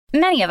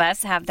Many of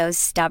us have those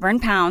stubborn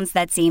pounds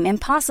that seem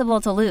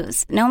impossible to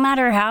lose, no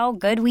matter how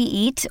good we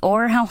eat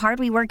or how hard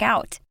we work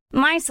out.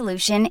 My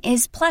solution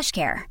is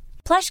PlushCare.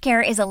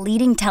 PlushCare is a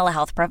leading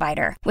telehealth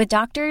provider with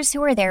doctors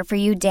who are there for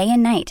you day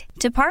and night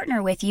to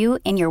partner with you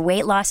in your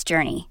weight loss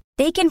journey.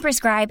 They can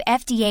prescribe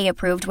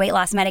FDA-approved weight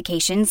loss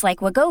medications like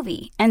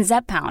Wegovy and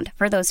Zepbound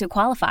for those who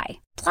qualify.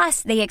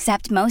 Plus, they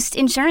accept most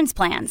insurance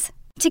plans.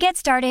 To get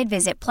started,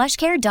 visit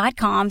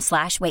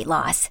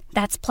plushcare.com/weightloss.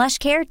 That's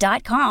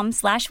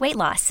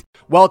plushcare.com/weightloss.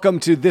 Welcome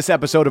to this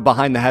episode of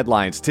Behind the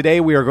Headlines.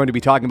 Today we are going to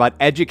be talking about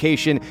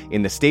education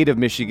in the state of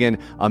Michigan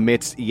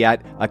amidst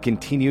yet a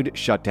continued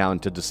shutdown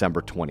to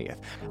December 20th.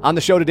 On the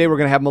show today, we're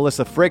going to have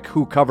Melissa Frick,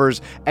 who covers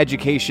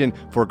education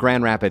for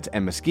Grand Rapids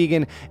and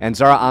Muskegon, and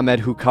Zara Ahmed,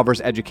 who covers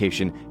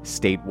education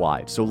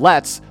statewide. So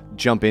let's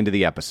jump into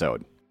the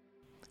episode.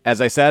 As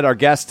I said, our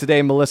guests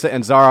today, Melissa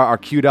and Zara, are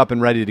queued up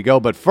and ready to go.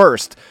 But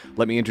first,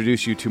 let me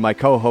introduce you to my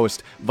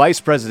co-host, Vice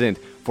President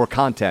for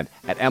Content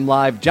at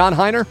MLive, John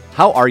Heiner.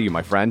 How are you,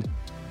 my friend?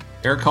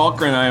 Eric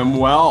Hultgren, I am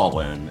well,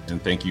 and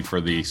thank you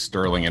for the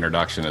sterling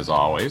introduction as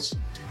always.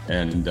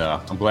 And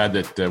I'm glad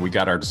that we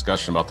got our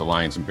discussion about the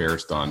Lions and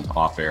Bears done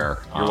off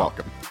air. You're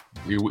welcome.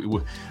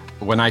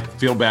 When I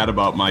feel bad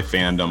about my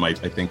fandom, I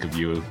think of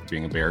you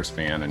being a Bears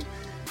fan,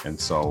 and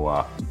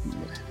so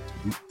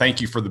thank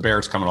you for the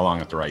Bears coming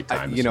along at the right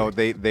time.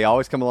 They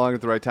always come along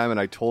at the right time, and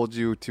I told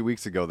you 2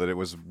 weeks ago that it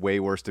was way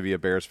worse to be a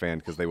Bears fan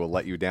because they will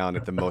let you down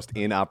at the most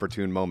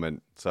inopportune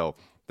moment. So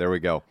there we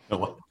go.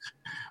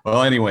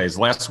 Well, anyways,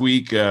 last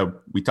week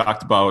we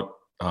talked about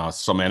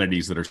some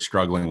entities that are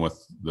struggling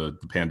with the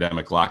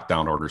pandemic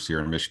lockdown orders here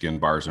in Michigan,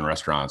 bars and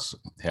restaurants.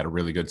 Had a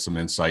really good some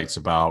insights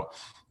about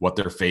what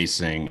they're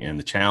facing and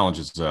the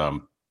challenges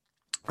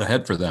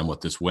ahead for them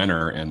with this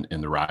winter and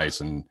the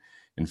rise in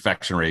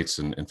infection rates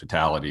and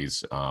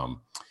fatalities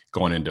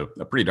going into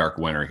a pretty dark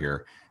winter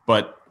here.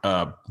 But,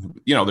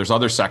 there's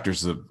other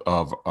sectors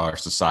of our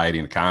society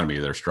and economy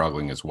that are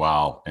struggling as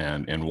well.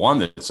 And one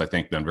that's, I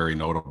think, been very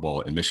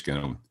notable in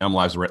Michigan,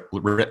 MLive's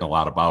written a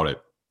lot about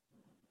it,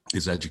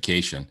 is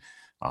education.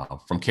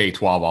 From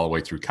K-12 all the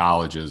way through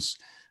colleges,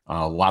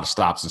 a lot of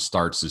stops and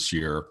starts this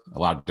year. A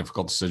lot of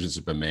difficult decisions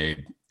have been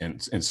made,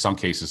 and in some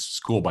cases,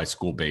 school by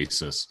school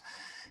basis.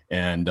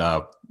 And,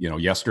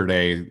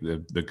 yesterday,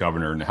 the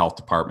governor and the health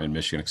department in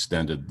Michigan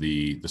extended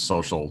the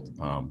social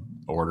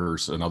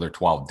orders another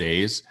 12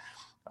 days.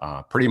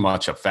 Pretty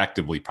much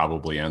effectively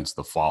probably ends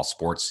the fall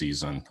sports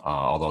season,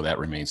 although that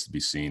remains to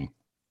be seen.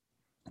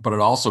 But it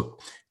also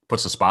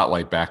puts a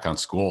spotlight back on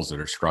schools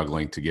that are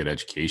struggling to get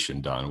education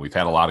done. We've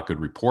had a lot of good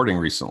reporting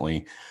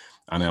recently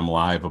on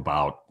MLive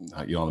about,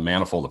 the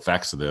manifold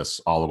effects of this,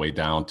 all the way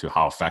down to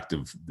how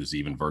effective is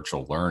even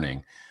virtual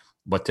learning.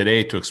 But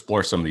today, to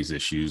explore some of these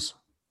issues,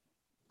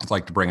 I'd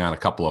like to bring on a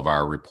couple of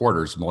our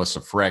reporters,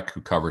 Melissa Frick,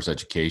 who covers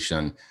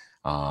education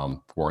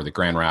for the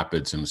Grand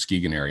Rapids and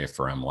Muskegon area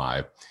for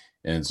MLive,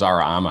 and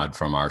Zara Ahmed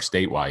from our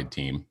statewide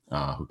team,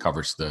 who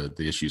covers the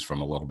issues from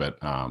a little bit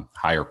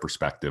higher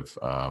perspective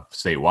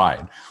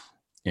statewide.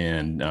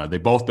 And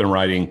they've both been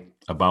writing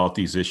about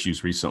these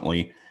issues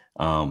recently.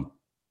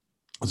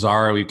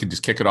 Zara, we could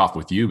just kick it off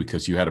with you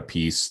because you had a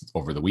piece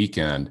over the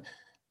weekend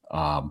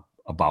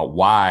about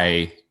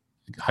why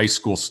high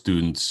school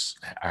students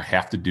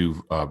have to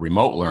do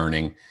remote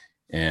learning,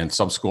 and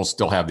some schools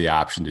still have the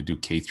option to do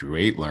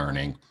K-8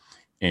 learning.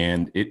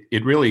 And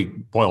it really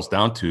boils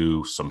down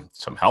to some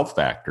health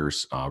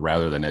factors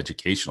rather than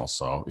educational.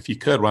 So if you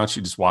could, why don't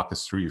you just walk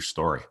us through your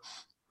story?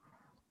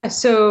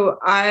 So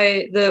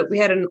we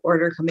had an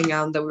order coming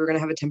out that we were going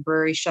to have a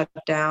temporary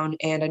shutdown,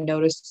 and I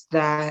noticed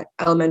that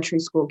elementary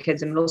school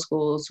kids and middle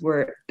schools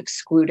were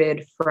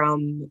excluded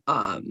from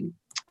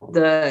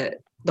the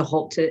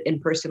halt to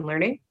in-person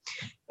learning.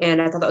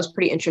 And I thought that was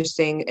pretty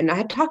interesting. And I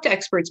had talked to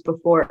experts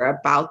before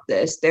about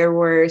this. There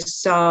were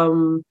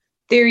some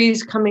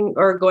theories coming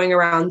or going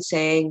around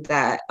saying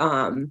that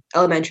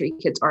elementary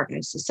kids aren't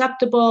as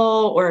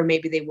susceptible, or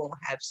maybe they won't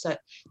have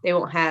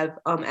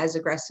as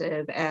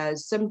aggressive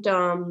as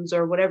symptoms,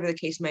 or whatever the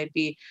case might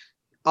be.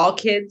 All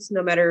kids,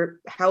 no matter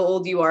how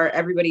old you are,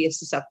 everybody is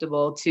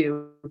susceptible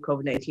to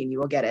COVID-19. You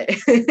will get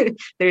it.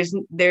 There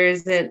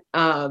isn't,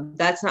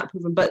 that's not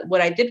proven. But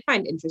what I did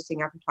find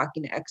interesting after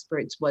talking to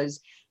experts was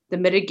the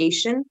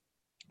mitigation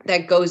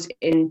that goes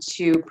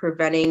into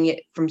preventing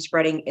it from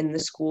spreading in the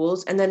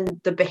schools, and then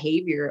the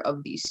behavior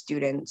of these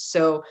students.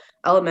 So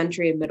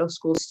elementary and middle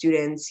school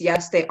students,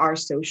 yes, they are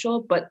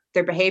social, but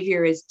their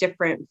behavior is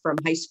different from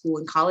high school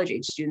and college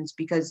age students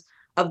because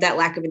of that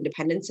lack of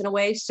independence in a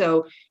way.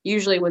 So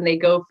usually when they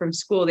go from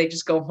school, they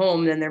just go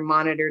home and then they're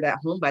monitored at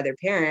home by their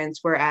parents,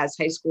 whereas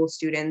high school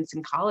students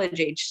and college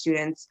age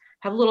students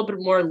have a little bit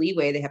more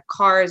leeway. They have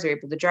cars, they're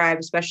able to drive,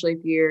 especially if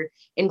you're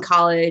in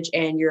college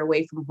and you're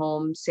away from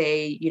home.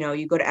 Say,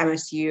 you go to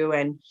MSU,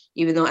 and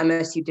even though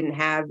MSU didn't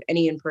have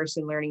any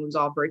in-person learning, it was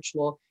all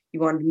virtual, you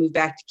wanted to move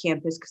back to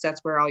campus because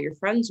that's where all your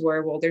friends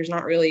were. Well, there's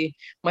not really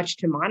much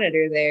to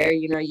monitor there.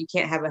 You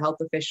can't have a health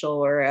official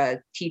or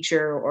a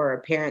teacher or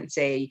a parent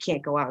say you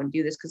can't go out and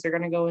do this, because they're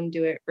going to go and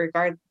do it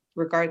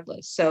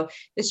regardless. So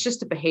it's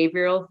just a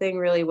behavioral thing,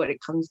 really, what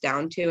it comes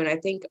down to. And I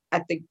think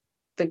at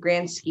the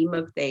grand scheme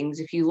of things,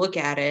 if you look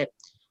at it,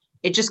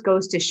 it just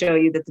goes to show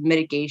you that the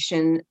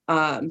mitigation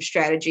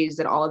strategies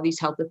that all of these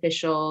health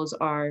officials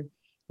are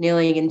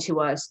nailing into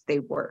us, they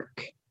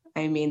work.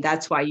 I mean,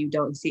 that's why you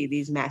don't see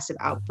these massive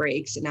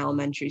outbreaks in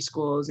elementary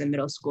schools and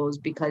middle schools,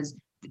 because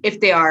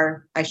if they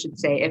are, I should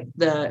say, if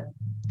the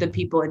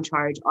people in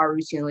charge are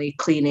routinely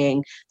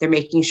cleaning, they're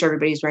making sure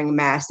everybody's wearing a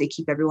mask, they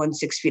keep everyone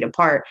 6 feet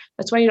apart.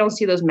 That's why you don't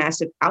see those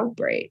massive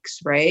outbreaks,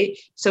 right?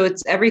 So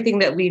it's everything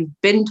that we've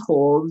been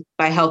told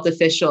by health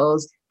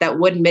officials that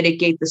would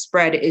mitigate the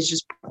spread is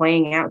just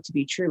playing out to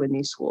be true in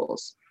these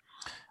schools.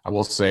 I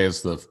will say,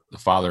 as the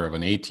father of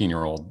an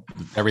 18-year-old,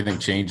 everything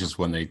changes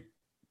when they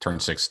turn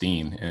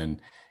 16, and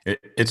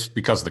it's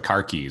because of the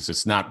car keys.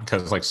 It's not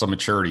because it's like some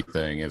maturity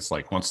thing. It's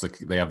like once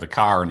they have the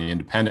car and the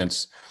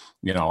independence,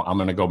 you know, I'm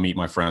going to go meet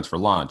my friends for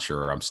lunch,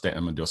 or I'm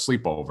going to do a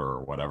sleepover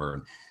or whatever.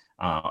 And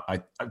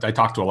I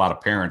talked to a lot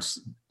of parents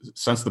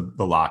since the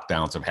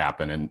lockdowns have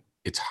happened, and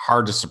it's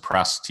hard to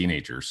suppress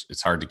teenagers.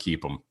 It's hard to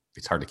keep them.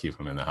 It's hard to keep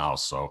them in the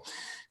house. So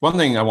one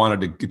thing I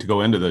wanted to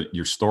go into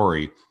your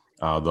story,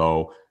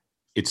 though,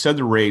 it said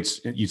the rates,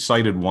 you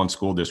cited one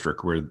school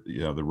district where, you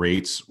know, the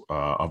rates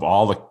of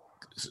all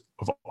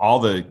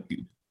the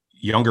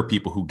younger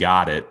people who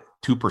got it,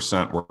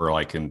 2% were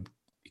like in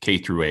K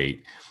through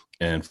 8,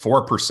 and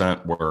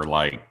 4% were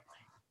like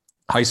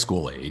high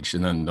school age,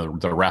 and then the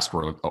rest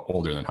were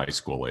older than high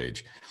school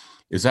age.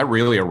 Is that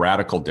really a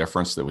radical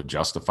difference that would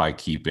justify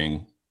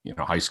keeping, you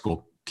know, high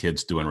school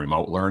kids doing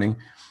remote learning?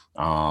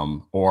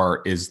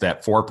 Or is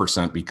that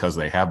 4% because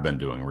they have been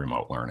doing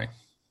remote learning?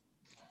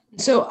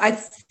 So I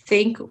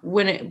think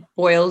when it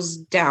boils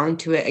down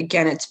to it,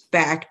 again, it's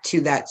back to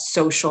that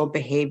social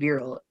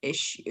behavioral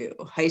issue.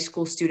 High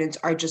school students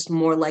are just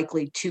more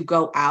likely to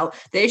go out.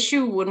 The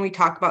issue when we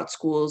talk about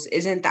schools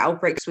isn't the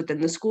outbreaks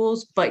within the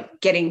schools, but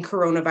getting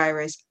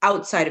coronavirus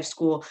outside of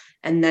school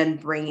and then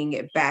bringing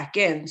it back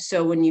in.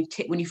 So when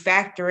you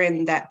factor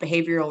in that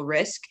behavioral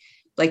risk,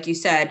 like you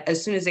said,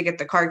 as soon as they get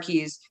the car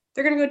keys,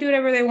 they're going to go do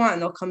whatever they want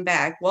and they'll come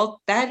back.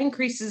 Well, that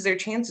increases their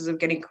chances of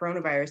getting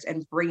coronavirus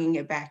and bringing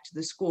it back to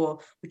the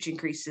school, which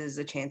increases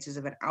the chances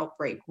of an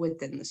outbreak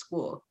within the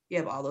school. You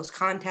have all those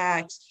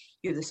contacts,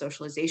 you have the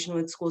socialization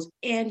with schools,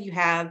 and you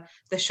have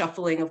the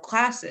shuffling of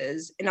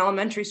classes. In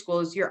elementary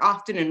schools, you're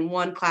often in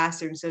one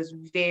classroom, so it's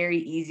very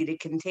easy to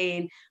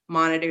contain,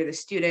 monitor the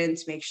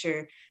students, make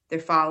sure they're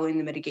following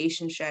the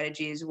mitigation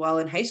strategies. While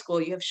in high school,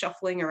 you have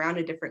shuffling around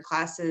to different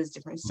classes,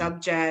 different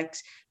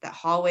subjects, that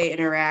hallway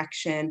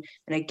interaction.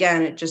 And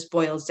again, it just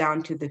boils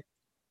down to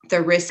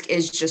the risk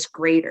is just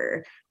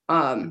greater.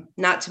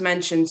 Not to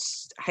mention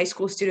high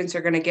school students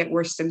are going to get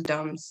worse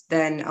symptoms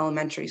than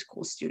elementary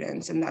school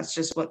students. And that's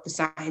just what the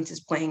science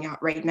is playing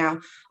out right now.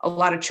 A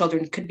lot of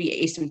children could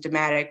be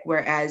asymptomatic,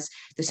 whereas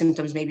the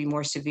symptoms may be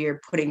more severe,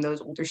 putting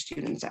those older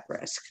students at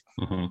risk.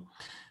 Mm-hmm.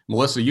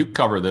 Melissa, you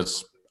cover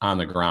this on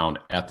the ground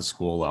at the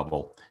school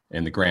level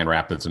in the Grand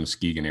Rapids and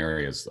Muskegon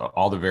areas,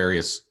 all the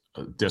various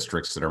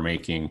districts that are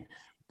making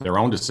their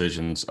own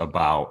decisions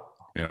about,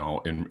 you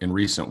know, in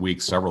recent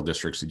weeks, several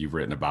districts that you've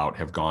written about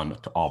have gone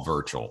to all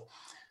virtual.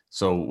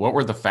 So what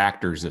were the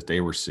factors that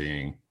they were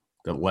seeing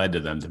that led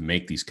to them to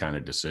make these kind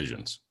of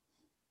decisions?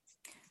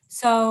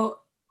 So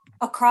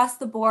across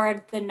the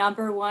board, the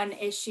number one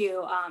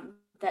issue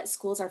that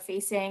schools are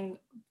facing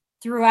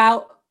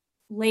throughout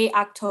late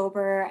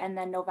October and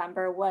then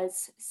November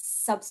was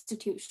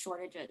substitute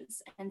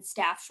shortages and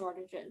staff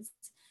shortages.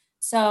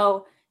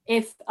 So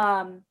if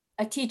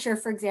a teacher,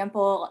 for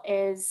example,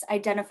 is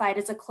identified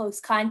as a close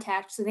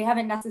contact, so they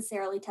haven't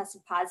necessarily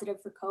tested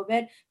positive for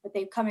COVID, but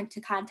they've come into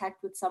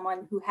contact with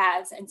someone who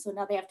has, and so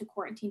now they have to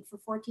quarantine for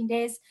 14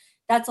 days.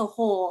 That's a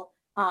hole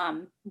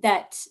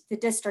that the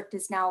district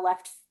is now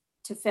left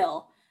to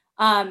fill.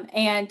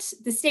 And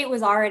the state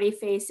was already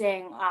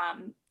facing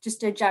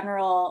just a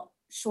general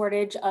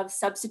shortage of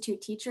substitute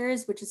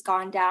teachers, which has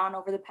gone down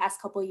over the past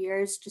couple of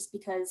years just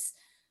because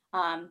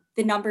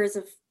the numbers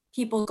of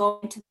people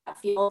going to that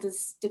field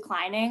is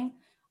declining.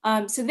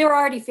 So they were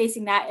already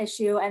facing that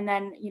issue. And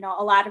then, you know,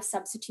 a lot of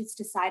substitutes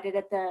decided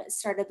at the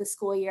start of the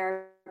school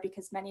year,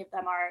 because many of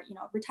them are, you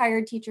know,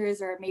 retired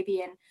teachers or maybe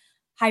in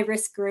high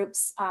risk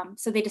groups.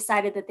 So they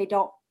decided that they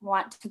don't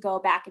want to go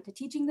back into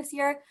teaching this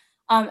year.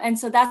 And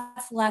so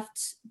that's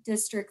left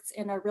districts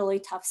in a really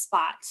tough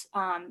spot.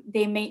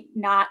 They may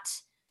not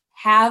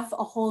have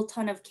a whole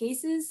ton of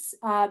cases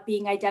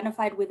being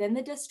identified within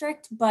the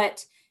district,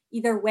 but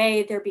either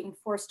way, they're being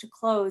forced to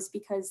close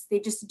because they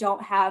just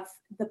don't have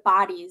the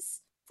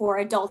bodies for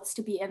adults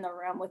to be in the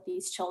room with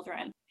these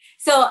children.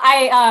 So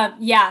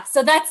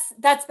so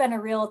that's been a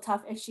real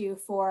tough issue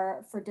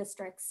for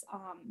districts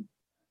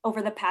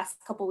over the past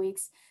couple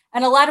weeks.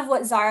 And a lot of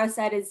what Zara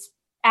said is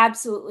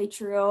absolutely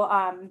true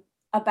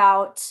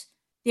about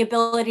the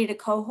ability to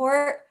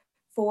cohort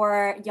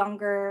for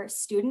younger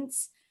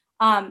students.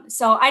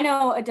 So I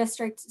know a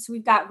district, so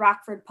we've got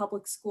Rockford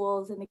Public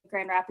Schools in the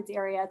Grand Rapids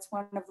area. It's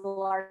one of the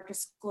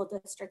largest school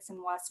districts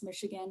in West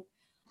Michigan.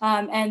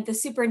 And the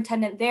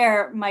superintendent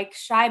there, Mike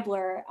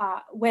Scheibler,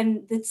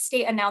 when the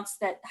state announced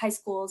that high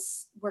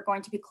schools were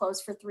going to be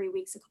closed for 3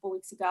 weeks a couple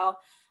weeks ago,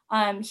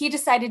 he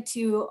decided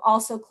to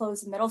also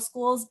close middle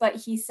schools, but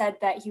he said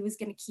that he was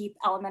going to keep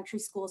elementary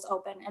schools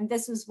open. And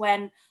this was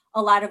when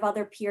a lot of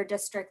other peer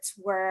districts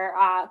were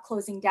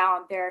closing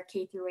down their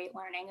K through 8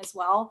 learning as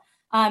well.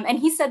 And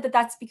he said that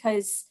that's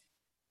because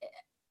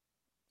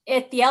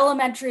at the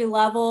elementary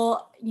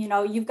level,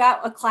 you've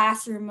got a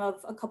classroom of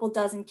a couple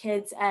dozen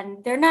kids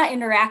and they're not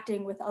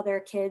interacting with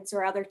other kids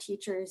or other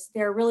teachers.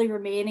 They're really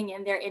remaining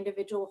in their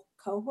individual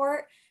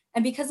cohort.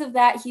 And because of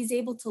that, he's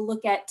able to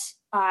look at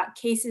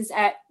cases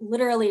at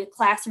literally a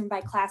classroom by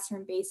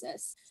classroom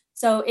basis.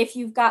 So if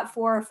you've got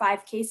 4 or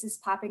 5 cases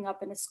popping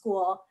up in a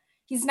school,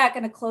 he's not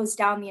going to close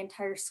down the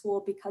entire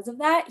school because of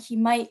that. He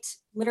might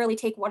literally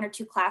take 1 or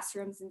 2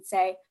 classrooms and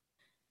say,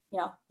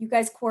 you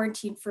guys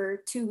quarantine for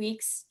 2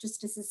 weeks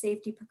just as a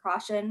safety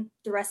precaution.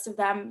 The rest of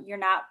them, you're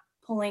not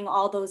pulling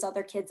all those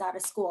other kids out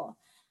of school.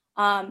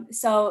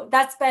 So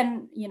that's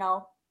been,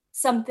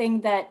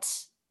 something that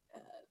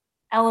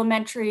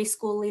elementary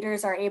school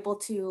leaders are able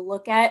to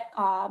look at.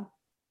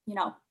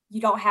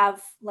 You don't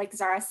have, like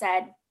Zara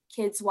said,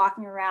 kids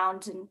walking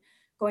around and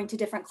going to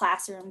different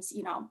classrooms,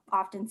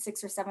 often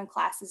 6 or 7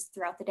 classes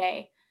throughout the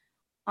day.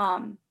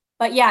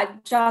 But yeah,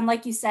 John,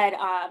 like you said,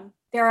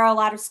 there are a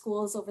lot of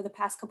schools over the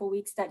past couple of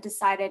weeks that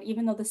decided,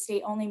 even though the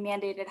state only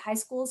mandated high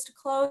schools to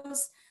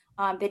close,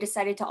 they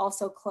decided to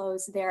also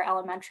close their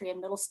elementary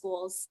and middle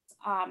schools.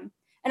 And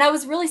I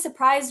was really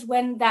surprised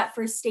when that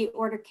first state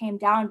order came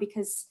down,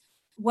 because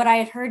what I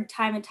had heard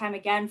time and time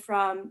again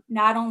from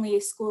not only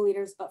school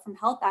leaders, but from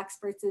health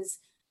experts is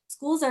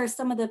schools are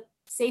some of the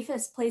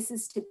safest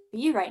places to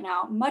be right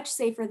now, much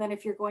safer than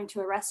if you're going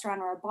to a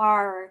restaurant or a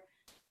bar or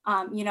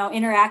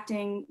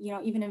interacting,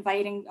 even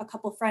inviting a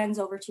couple friends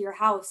over to your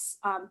house,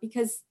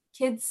 because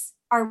kids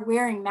are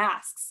wearing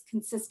masks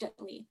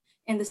consistently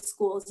in the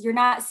schools. You're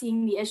not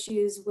seeing the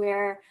issues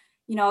where,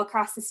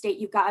 across the state,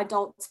 you've got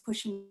adults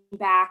pushing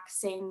back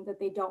saying that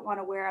they don't want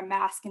to wear a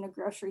mask in a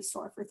grocery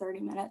store for 30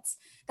 minutes.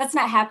 That's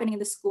not happening in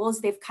the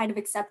schools. They've kind of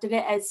accepted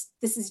it as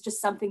this is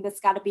just something that's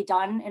got to be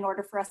done in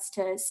order for us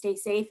to stay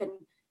safe and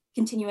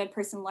continue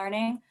in-person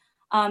learning.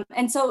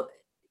 And so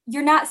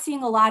you're not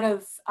seeing a lot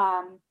of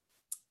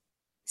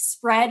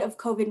spread of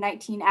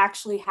COVID-19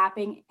 actually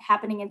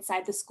happening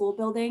inside the school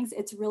buildings.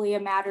 It's really a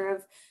matter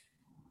of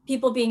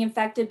people being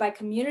infected by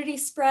community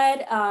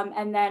spread.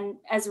 And then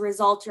as a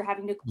result, you're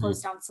having to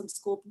close down some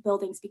school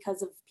buildings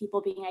because of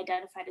people being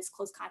identified as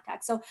close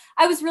contacts. So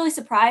I was really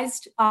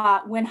surprised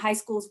when high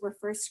schools were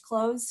first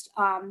closed,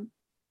 in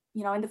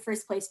the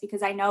first place,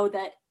 because I know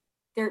that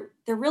they're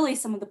really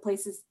some of the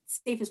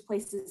safest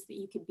places that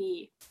you could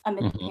be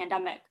amid the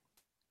pandemic.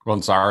 Well,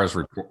 and Zara's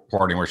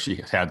reporting where she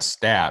had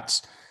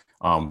stats,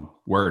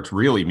 where it's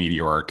really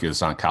meteoric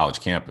is on college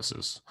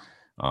campuses.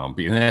 And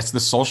that's the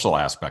social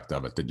aspect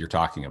of it that you're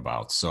talking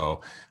about. So,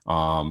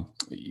 bars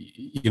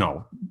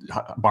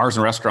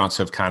and restaurants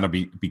have kind of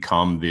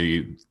become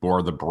the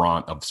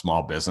brunt of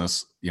small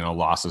business,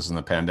 losses in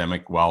the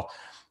pandemic. Well,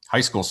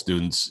 high school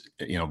students,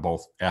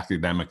 both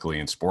academically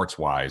and sports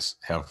wise,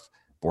 have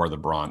bore the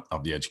brunt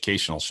of the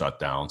educational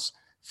shutdowns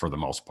for the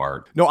most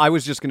part. No, I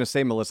was just going to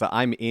say, Melissa,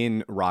 I'm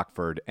in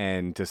Rockford,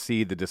 and to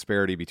see the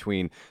disparity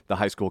between the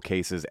high school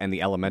cases and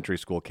the elementary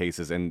school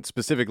cases, and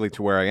specifically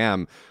to where I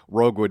am,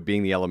 Roguewood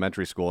being the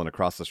elementary school and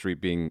across the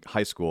street being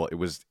high school, it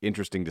was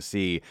interesting to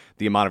see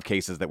the amount of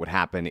cases that would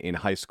happen in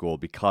high school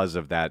because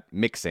of that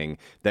mixing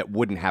that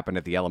wouldn't happen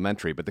at the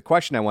elementary. But the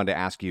question I wanted to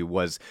ask you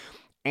was,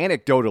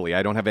 anecdotally,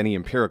 I don't have any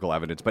empirical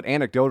evidence, but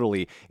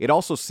anecdotally, it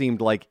also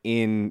seemed like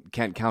in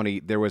Kent County,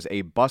 there was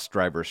a bus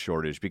driver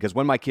shortage, because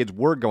when my kids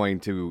were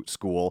going to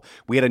school,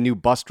 we had a new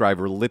bus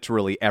driver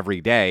literally every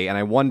day. And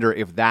I wonder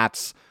if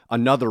that's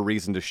another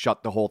reason to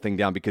shut the whole thing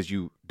down, because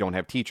you don't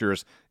have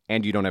teachers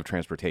and you don't have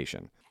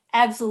transportation.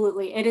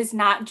 Absolutely. It is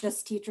not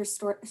just teacher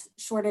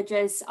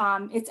shortages.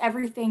 It's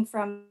everything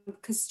from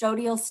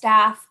custodial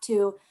staff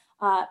to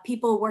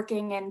people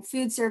working in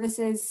food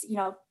services,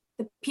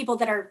 the people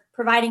that are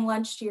providing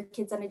lunch to your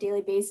kids on a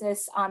daily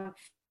basis,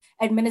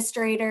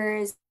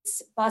 administrators,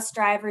 bus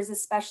drivers,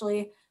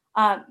 especially.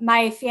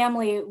 My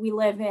family, we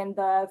live in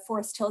the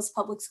Forest Hills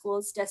Public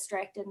Schools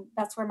district, and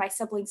that's where my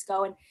siblings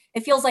go. And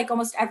it feels like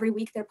almost every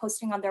week they're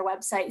posting on their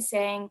website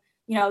saying,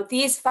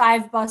 these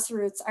 5 bus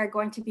routes are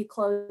going to be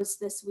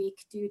closed this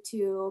week due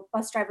to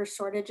bus driver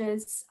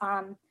shortages.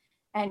 And,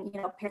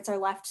 parents are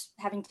left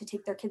having to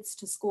take their kids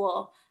to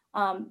school.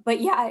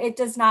 But yeah, it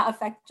does not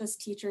affect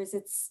just teachers.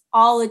 It's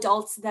all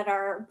adults that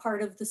are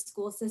part of the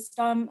school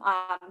system.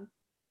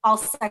 All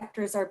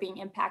sectors are being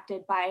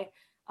impacted by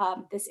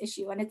this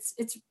issue. And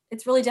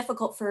it's really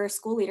difficult for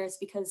school leaders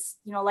because,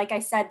 like I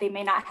said, they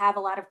may not have a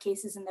lot of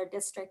cases in their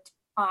district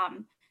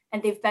and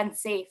they've been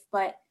safe,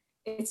 but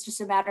it's just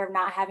a matter of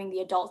not having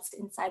the adults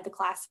inside the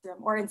classroom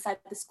or inside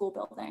the school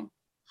building.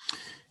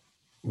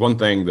 One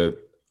thing that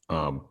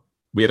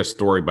we had a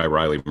story by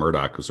Riley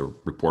Murdoch, who's a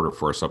reporter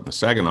for us up in the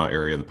Saginaw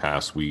area in the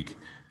past week,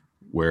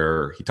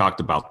 where he talked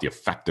about the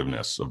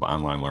effectiveness of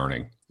online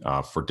learning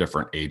for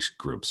different age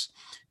groups,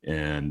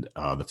 and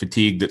the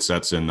fatigue that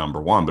sets in,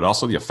 number one, but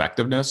also the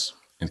effectiveness,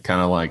 and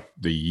kind of like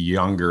the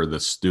younger the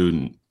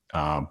student,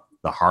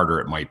 the harder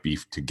it might be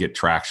to get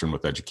traction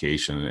with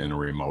education in a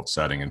remote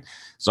setting. And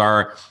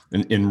Zara,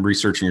 in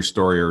researching your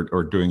story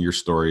or doing your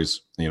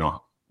stories,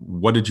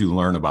 what did you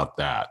learn about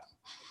that?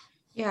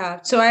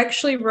 Yeah, so I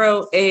actually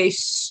wrote a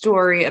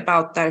story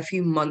about that a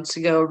few months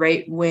ago,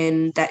 right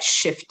when that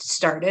shift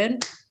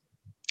started.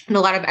 And a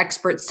lot of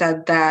experts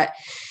said that,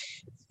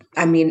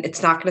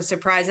 it's not going to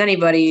surprise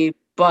anybody,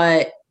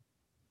 but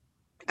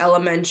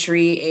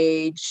elementary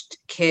aged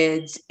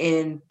kids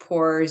in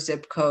poor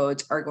zip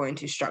codes are going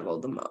to struggle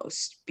the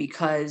most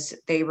because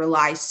they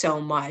rely so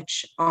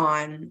much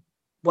on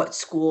what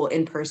school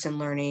in-person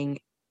learning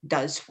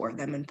does for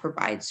them and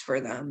provides for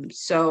them.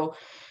 So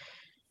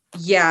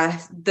yeah,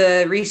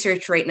 the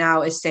research right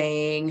now is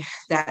saying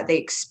that they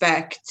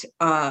expect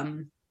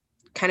kind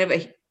of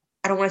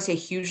I don't want to say a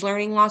huge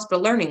learning loss, but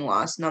a learning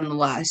loss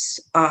nonetheless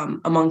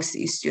amongst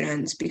these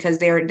students because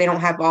they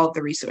don't have all of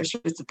the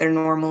resources that are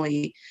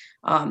normally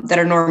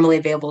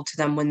available to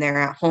them when they're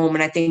at home.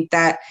 And I think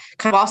that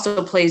kind of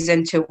also plays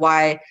into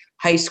why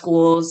high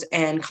schools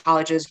and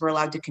colleges were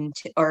allowed to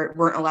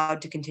weren't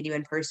allowed to continue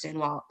in person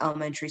while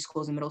elementary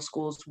schools and middle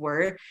schools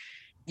were.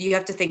 You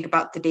have to think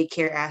about the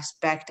daycare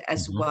aspect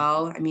as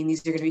well.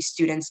 These are going to be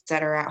students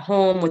that are at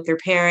home with their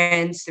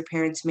parents. Their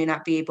parents may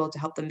not be able to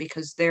help them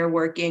because they're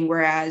working,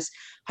 whereas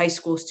high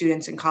school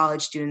students and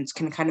college students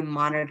can kind of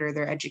monitor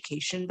their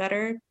education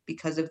better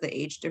because of the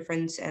age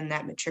difference and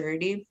that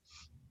maturity.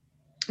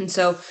 And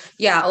so,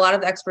 yeah, a lot of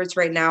the experts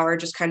right now are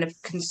just kind of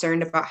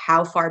concerned about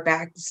how far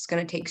back this is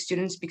going to take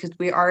students because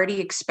we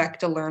already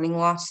expect a learning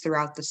loss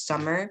throughout the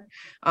summer.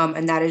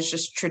 And that is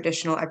just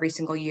traditional every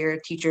single year.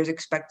 Teachers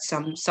expect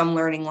some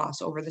learning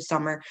loss over the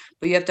summer.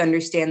 But you have to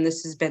understand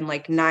this has been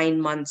like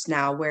 9 months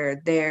now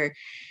where their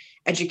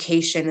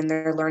education and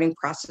their learning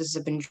process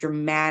have been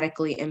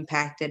dramatically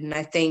impacted. And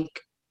I think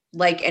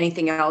like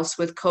anything else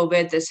with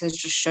COVID, this has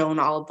just shown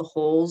all of the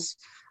holes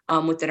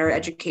within our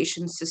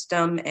education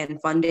system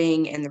and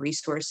funding and the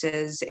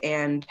resources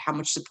and how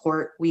much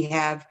support we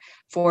have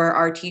for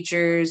our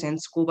teachers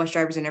and school bus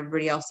drivers and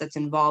everybody else that's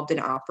involved in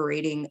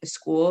operating a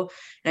school.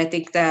 And I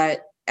think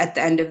that at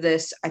the end of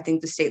this, I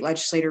think the state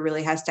legislator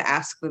really has to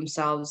ask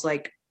themselves,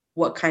 like,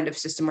 what kind of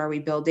system are we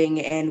building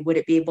and would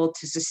it be able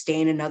to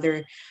sustain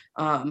another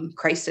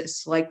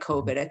crisis like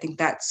COVID? I think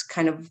that's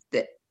kind of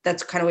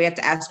what we have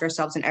to ask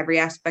ourselves in every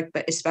aspect,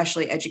 but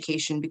especially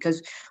education,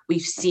 because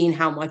we've seen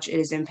how much it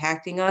is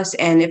impacting us.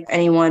 And if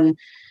anyone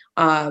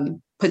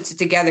puts it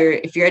together,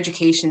 if your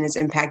education is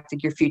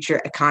impacted, your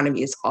future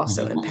economy is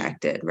also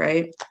impacted,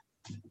 right?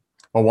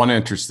 Well,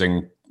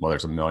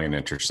 there's a million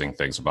interesting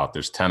things about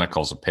there's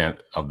tentacles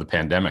of the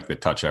pandemic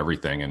that touch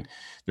everything. And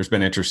there's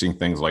been interesting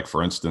things like,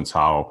 for instance,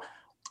 how,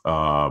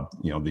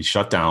 these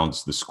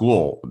shutdowns,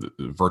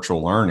 the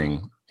virtual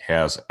learning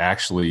has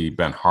actually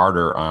been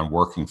harder on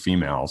working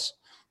females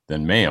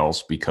than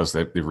males because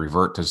they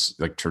revert to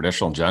like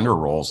traditional gender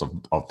roles of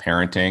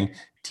parenting,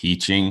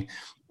 teaching,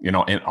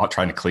 and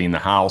trying to clean the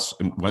house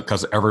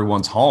because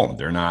everyone's home.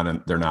 They're not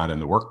in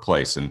the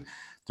workplace. And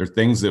there are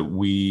things that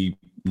we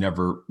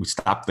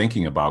stopped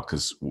thinking about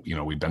because,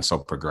 we've been so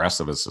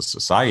progressive as a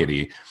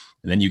society.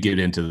 And then you get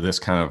into this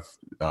kind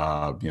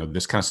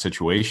of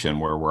situation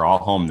where we're all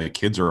home, the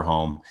kids are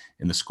home,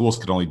 and the schools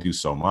could only do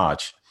so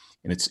much.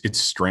 And it's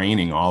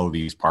straining all of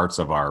these parts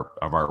of our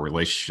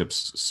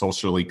relationships,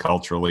 socially,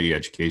 culturally,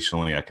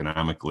 educationally,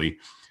 economically.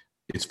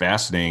 It's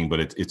fascinating, but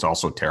it's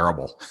also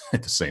terrible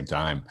at the same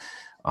time.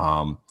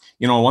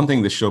 One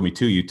thing this showed me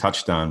too, you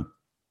touched on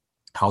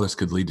how this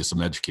could lead to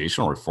some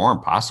educational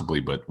reform possibly.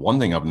 But one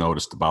thing I've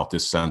noticed about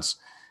this since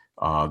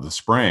the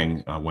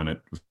spring, when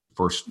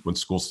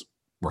schools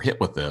were hit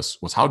with this,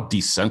 was how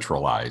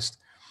decentralized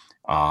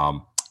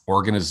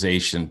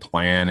organization,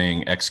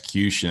 planning,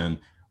 execution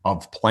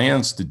of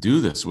plans to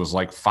do this was.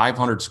 Like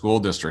 500 school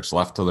districts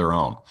left to their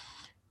own.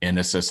 And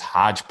it's this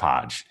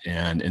hodgepodge.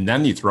 And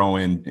then you throw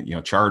in,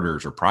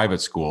 charters or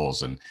private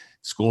schools and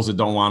schools that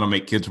don't want to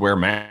make kids wear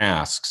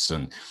masks.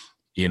 And,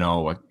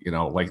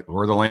 like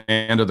we're the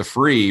land of the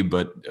free,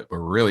 but we're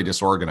really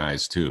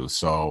disorganized too.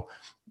 So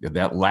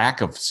that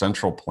lack of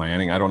central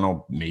planning, I don't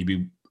know,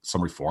 maybe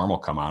some reform will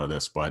come out of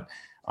this, but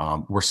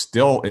we're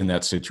still in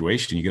that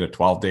situation. You get a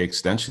 12-day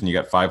extension, you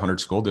got 500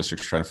 school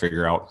districts trying to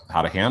figure out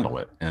how to handle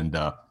it. And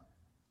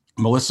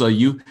Melissa,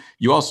 you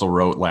also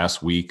wrote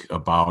last week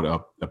about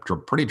a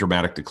pretty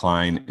dramatic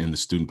decline in the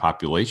student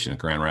population at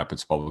Grand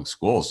Rapids Public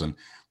Schools. And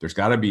there's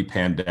got to be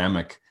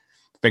pandemic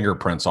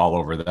fingerprints all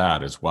over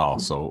that as well.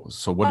 So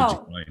what did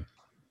you find?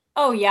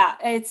 Oh yeah,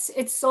 it's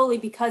solely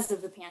because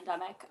of the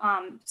pandemic.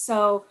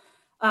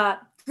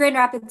 Grand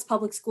Rapids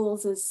Public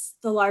Schools is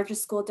the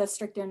largest school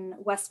district in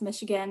West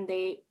Michigan.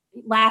 They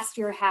last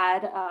year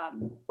had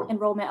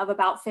enrollment of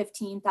about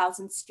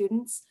 15,000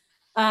 students.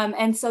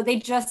 And so they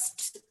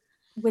just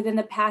within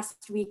the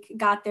past week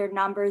got their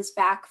numbers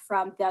back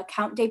from the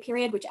count day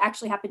period, which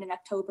actually happened in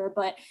October,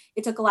 but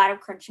it took a lot of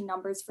crunching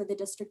numbers for the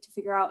district to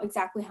figure out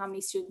exactly how many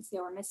students they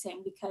were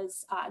missing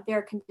because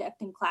they're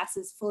conducting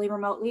classes fully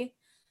remotely.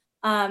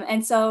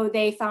 And so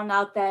they found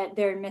out that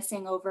they're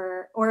missing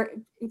over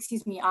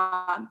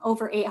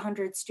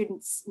 800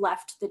 students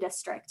left the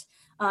district.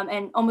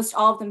 And almost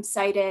all of them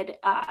cited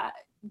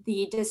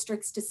the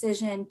district's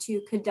decision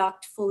to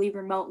conduct fully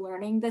remote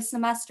learning this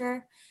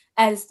semester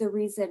as the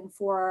reason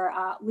for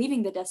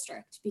leaving the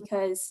district,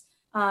 because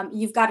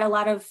you've got a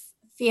lot of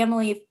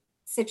family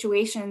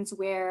situations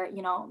where,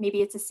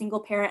 maybe it's a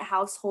single parent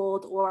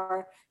household,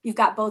 or you've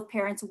got both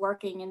parents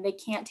working and they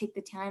can't take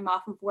the time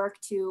off of work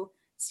to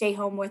stay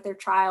home with their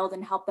child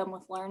and help them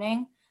with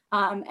learning.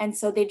 And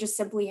so they just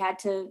simply had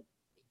to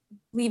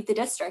leave the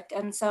district.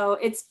 And so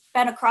it's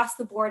been across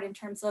the board in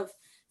terms of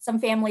some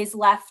families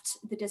left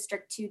the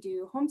district to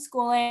do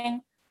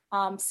homeschooling.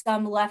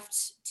 Some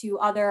left to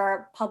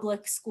other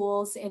public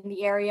schools in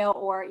the area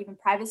or even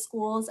private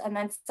schools. And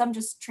then some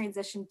just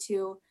transitioned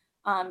to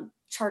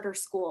charter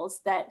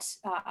schools that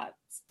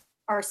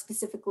are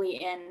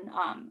specifically in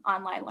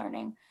online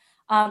learning.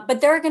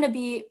 But there are going to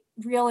be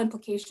real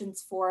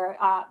implications for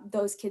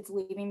those kids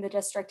leaving the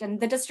district. And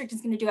the district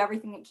is going to do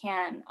everything it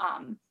can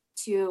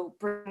to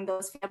bring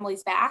those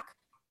families back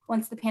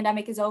once the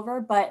pandemic is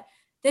over. But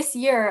this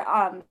year,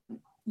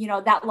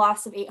 that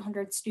loss of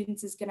 800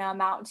 students is going to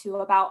amount to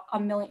about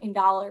 $1 million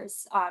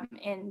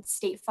in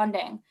state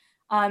funding.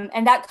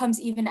 And that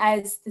comes even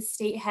as the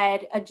state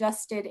had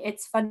adjusted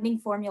its funding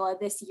formula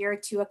this year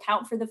to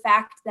account for the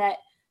fact that,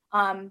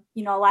 a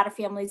lot of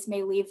families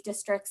may leave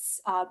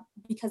districts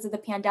because of the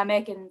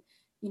pandemic. And,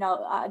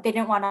 they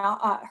didn't want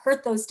to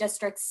hurt those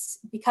districts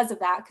because of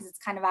that, because it's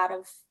kind of out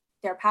of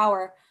their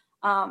power.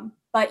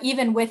 But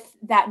even with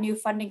that new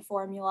funding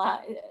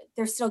formula,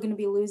 they're still going to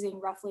be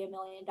losing roughly $1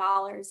 million.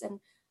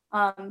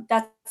 And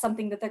that's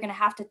something that they're going to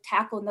have to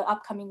tackle in the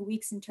upcoming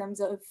weeks in terms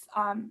of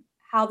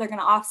how they're going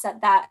to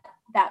offset that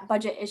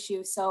budget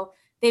issue. So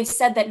they've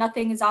said that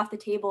nothing is off the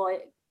table.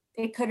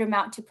 It could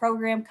amount to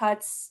program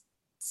cuts,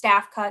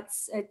 staff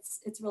cuts.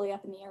 It's really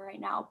up in the air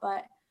right now.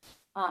 But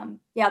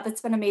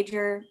that's been a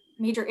major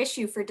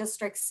issue for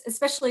districts,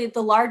 especially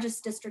the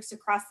largest districts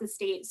across the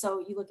state.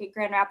 So you look at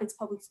Grand Rapids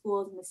Public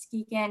Schools,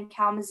 Muskegon,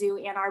 Kalamazoo,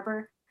 Ann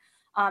Arbor.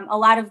 A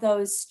lot of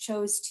those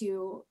chose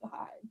to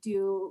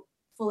do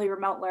fully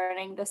remote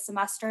learning this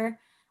semester.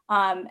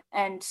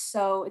 And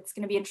so it's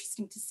going to be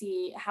interesting to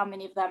see how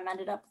many of them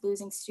ended up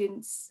losing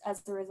students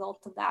as a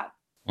result of that.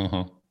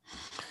 Mm-hmm.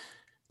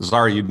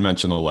 Zara, you'd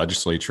mentioned the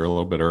legislature a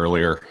little bit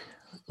earlier,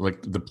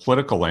 like the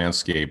political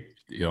landscape,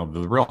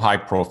 the real high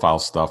profile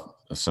stuff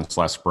since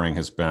last spring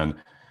has been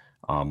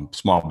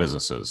small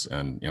businesses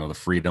and, the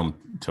freedom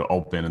to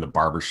open in the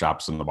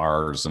barbershops and the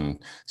bars and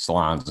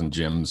salons and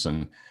gyms.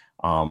 And,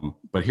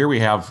 but here we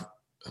have,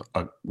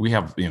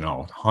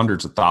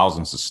 hundreds of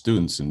thousands of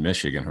students in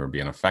Michigan who are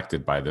being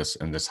affected by this,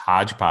 and this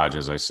hodgepodge,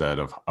 as I said,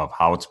 of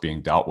how it's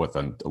being dealt with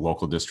on the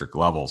local district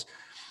levels.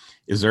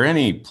 Is there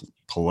any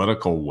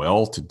political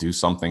will to do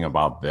something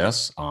about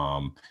this?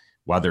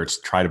 Whether it's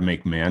try to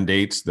make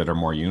mandates that are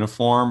more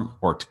uniform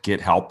or to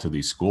get help to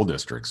these school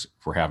districts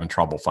if we're having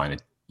trouble finding,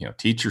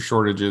 teacher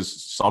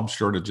shortages, sub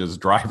shortages,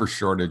 driver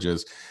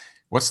shortages.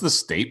 What's the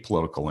state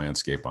political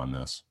landscape on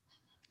this?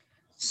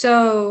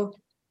 So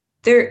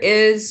there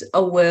is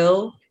a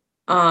will,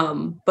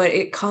 but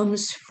it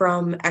comes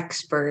from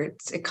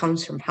experts. It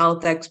comes from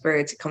health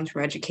experts. It comes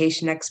from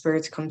education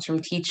experts. It comes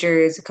from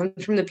teachers. It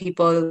comes from the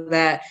people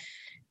that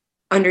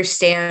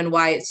understand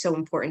why it's so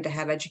important to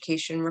have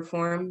education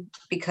reform,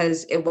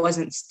 because it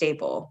wasn't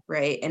stable,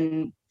 right?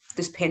 And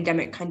this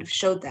pandemic kind of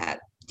showed that.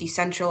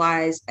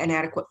 Decentralized,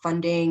 inadequate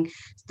funding,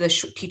 the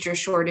teacher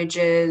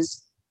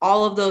shortages,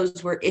 all of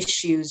those were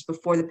issues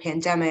before the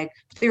pandemic.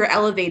 They were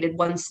elevated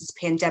once this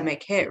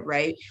pandemic hit,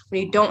 right?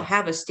 When you don't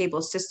have a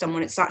stable system,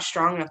 when it's not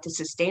strong enough to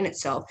sustain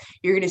itself,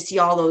 you're going to see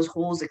all those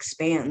holes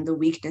expand, the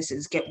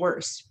weaknesses get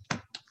worse.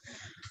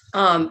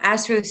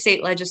 As for the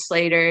state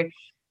legislator,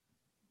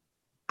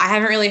 I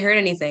haven't really heard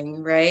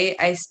anything, right?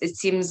 It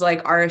seems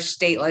like our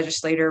state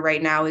legislator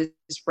right now is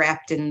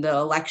wrapped in the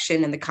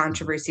election and the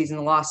controversies and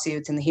the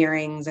lawsuits and the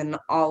hearings and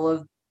all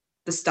of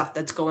the stuff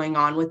that's going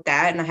on with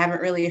that. And I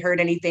haven't really heard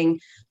anything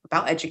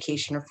about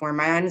education reform.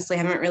 I honestly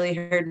haven't really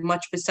heard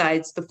much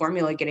besides the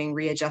formula getting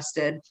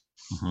readjusted.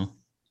 Mm-hmm.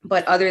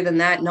 But other than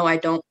that, no, I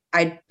don't.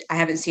 I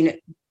haven't seen it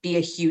be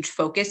a huge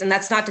focus. And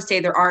that's not to say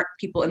there aren't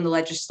people in the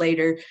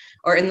legislature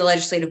or in the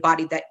legislative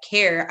body that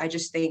care. I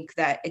just think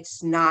that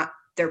it's not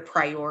their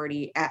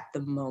priority at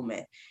the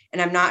moment.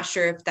 And I'm not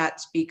sure if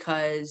that's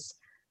because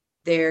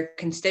their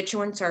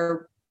constituents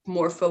are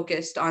more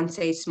focused on,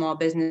 say, small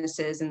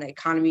businesses and the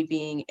economy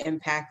being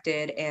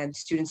impacted, and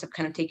students have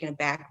kind of taken a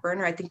back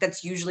burner. I think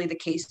that's usually the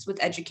case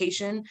with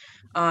education,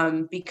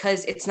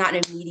 because it's not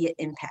an immediate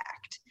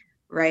impact,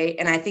 right?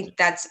 And I think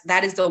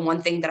that is the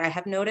one thing that I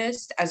have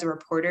noticed as a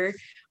reporter,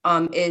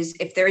 is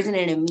if there isn't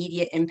an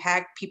immediate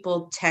impact,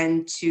 people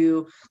tend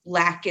to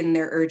lack in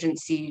their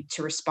urgency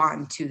to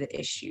respond to the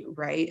issue,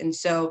 right? And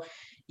so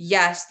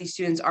yes, these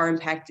students are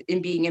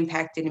being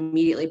impacted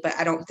immediately, but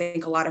I don't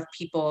think a lot of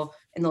people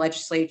in the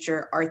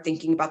legislature are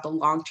thinking about the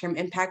long-term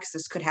impacts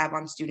this could have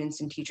on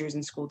students and teachers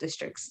and school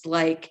districts.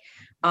 Like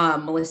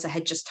Melissa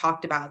had just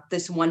talked about,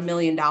 this $1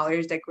 million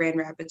that Grand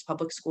Rapids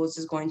Public Schools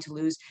is going to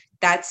lose,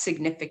 that's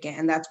significant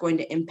and that's going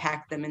to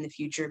impact them in the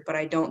future. But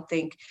I don't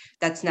think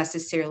that's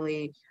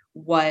necessarily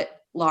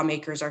what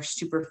lawmakers are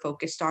super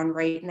focused on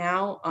right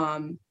now.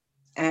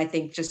 And I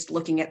think just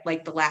looking at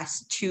like the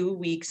last 2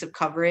 weeks of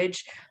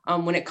coverage,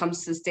 when it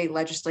comes to the state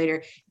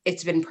legislature,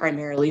 it's been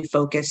primarily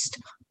focused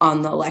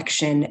on the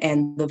election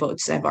and the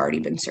votes that have already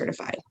been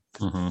certified.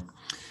 Mm-hmm.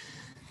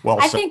 Well,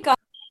 I think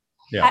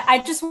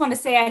I just want to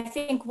say, I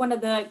think one of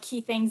the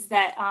key things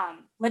that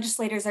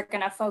legislators are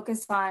going to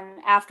focus on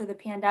after the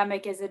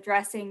pandemic is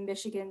addressing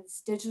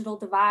Michigan's digital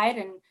divide.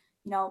 And,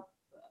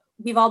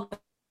 we've all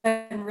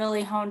been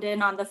really honed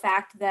in on the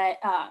fact that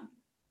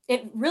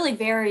it really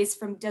varies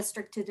from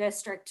district to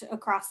district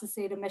across the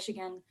state of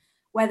Michigan,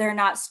 whether or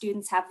not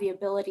students have the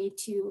ability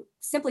to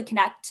simply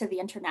connect to the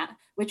internet,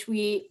 which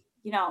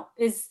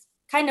is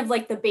kind of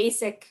like the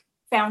basic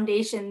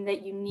foundation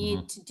that you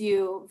need to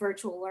do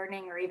virtual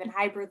learning or even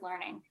hybrid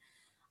learning.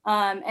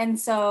 And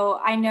so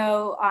I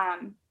know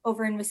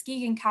over in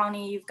Muskegon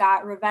County, you've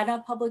got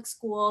Ravenna Public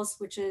Schools,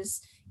 which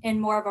is in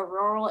more of a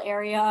rural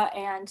area,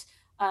 and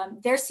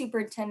their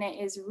superintendent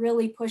is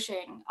really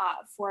pushing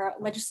for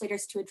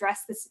legislators to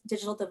address this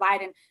digital divide,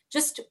 and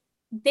just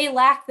they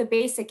lack the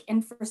basic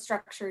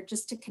infrastructure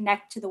just to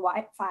connect to the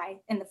Wi-Fi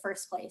in the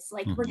first place.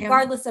 Like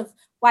regardless of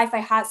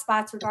Wi-Fi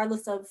hotspots,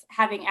 regardless of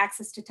having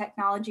access to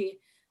technology,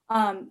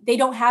 they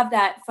don't have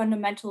that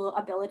fundamental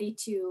ability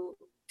to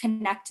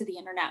connect to the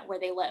internet where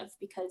they live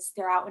because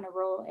they're out in a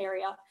rural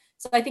area.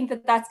 So I think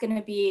that that's going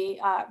to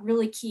be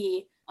really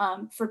key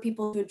for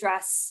people to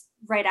address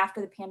right after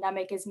the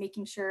pandemic, is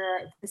making sure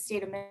the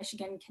state of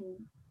Michigan can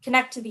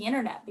connect to the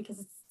internet,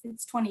 because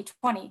it's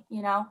 2020,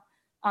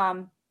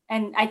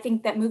 and I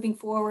think that moving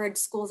forward,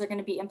 schools are going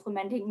to be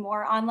implementing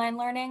more online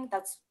learning.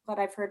 That's what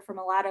I've heard from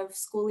a lot of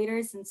school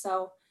leaders. And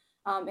so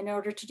in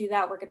order to do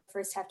that, we're going to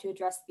first have to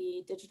address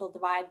the digital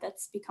divide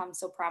that's become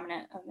so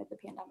prominent amid the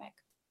pandemic.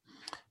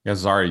 Yeah,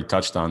 Zara, you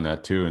touched on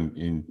that too.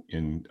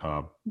 In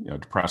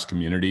depressed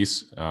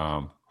communities,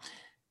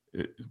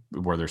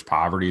 where there's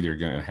poverty, they're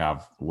going to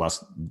have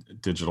less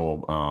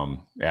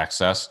digital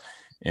access.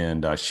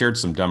 And shared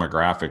some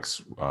demographics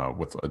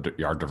with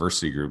our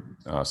diversity group,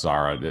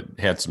 Zara, that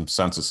had some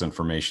census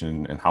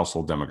information and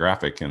household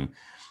demographic. And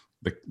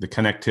the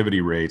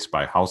connectivity rates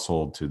by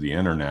household to the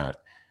internet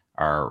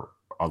are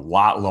a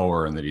lot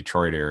lower in the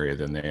Detroit area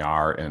than they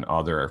are in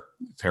other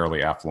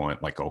fairly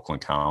affluent, like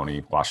Oakland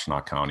County,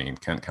 Washtenaw County,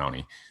 and Kent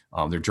County.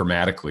 They're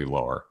dramatically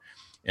lower.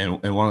 And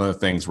one of the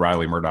things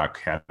Riley Murdoch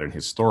had in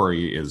his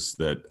story is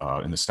that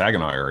in the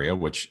Saginaw area,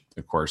 which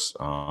of course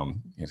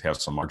it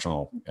has some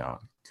marginal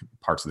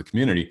parts of the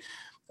community,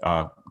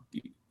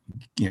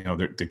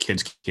 the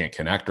kids can't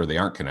connect, or they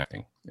aren't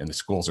connecting, and the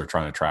schools are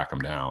trying to track them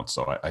down.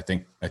 So I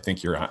think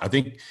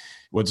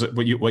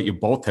what you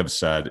both have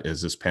said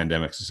is this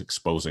pandemic is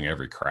exposing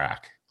every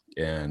crack,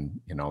 and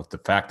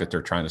the fact that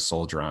they're trying to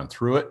soldier on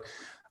through it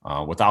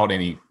without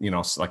any,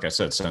 like I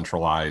said,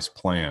 centralized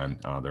plan,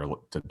 they're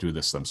to do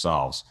this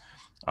themselves.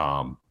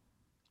 I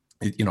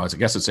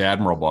guess it's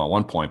admirable at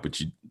one point, but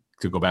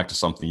to go back to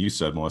something you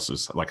said, Melissa,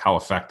 is like, how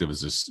effective is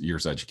this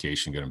year's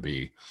education going to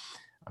be?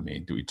 I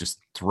mean, do we just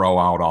throw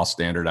out all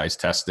standardized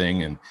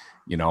testing and,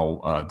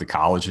 the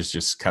colleges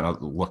just kind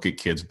of look at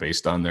kids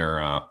based on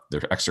their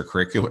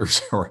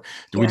extracurriculars, or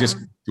do we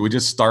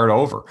just start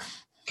over?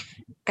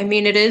 I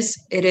mean, it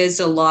is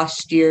a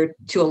lost year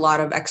to a lot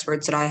of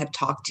experts that I have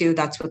talked to.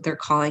 That's what they're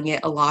calling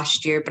it, a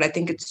lost year. But I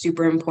think it's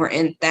super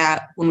important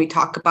that when we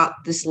talk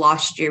about this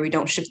lost year, we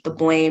don't shift the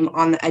blame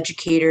on the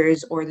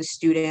educators or the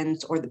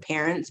students or the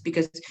parents,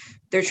 because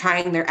they're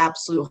trying their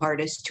absolute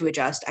hardest to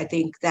adjust. I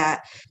think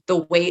that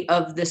the weight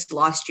of this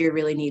lost year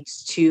really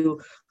needs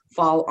to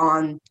fall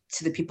on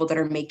to the people that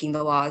are making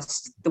the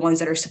laws, the ones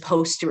that are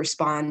supposed to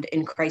respond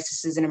in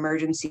crises and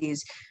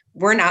emergencies.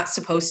 We're not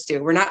supposed to.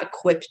 We're not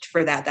equipped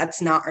for that.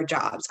 That's not our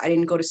jobs. I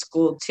didn't go to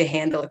school to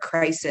handle a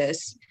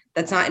crisis.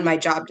 That's not in my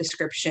job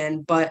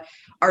description. But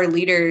our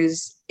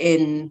leaders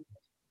in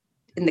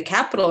the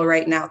Capitol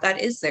right now, that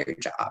is their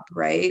job,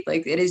 right?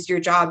 Like, it is your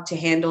job to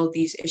handle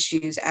these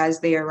issues as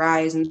they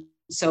arise. And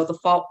so the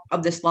fault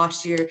of this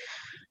last year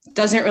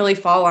doesn't really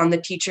fall on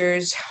the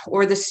teachers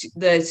or the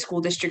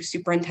school district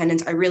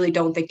superintendents. I really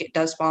don't think it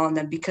does fall on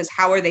them, because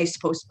how are they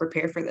supposed to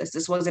prepare for this?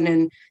 This wasn't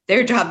in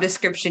their job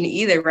description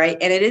either, right?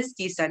 And it is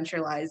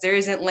decentralized. There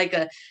isn't like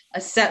a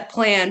set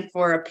plan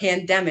for a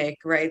pandemic,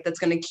 right? That's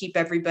going to keep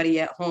everybody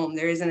at home.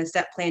 There isn't a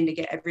set plan to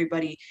get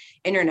everybody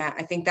internet.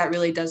 I think that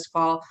really does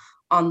fall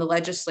on the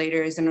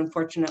legislators. And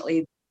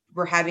unfortunately,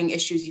 we're having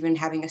issues even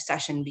having a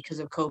session because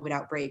of COVID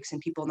outbreaks and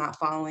people not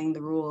following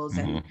the rules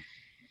and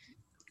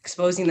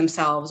exposing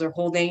themselves, or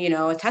holding,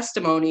 a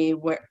testimony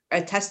where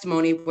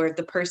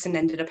the person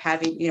ended up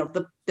having,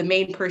 the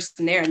main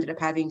person there ended up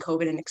having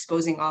COVID and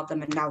exposing all of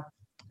them. And now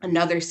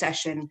another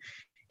session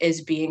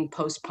is being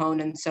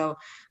postponed. And so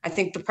I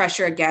think the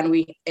pressure again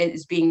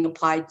is being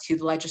applied to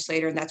the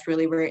legislator, and that's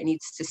really where it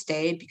needs to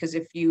stay, because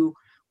if you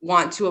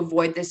want to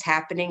avoid this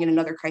happening in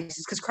another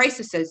crisis, because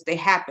crises, they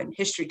happen,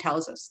 history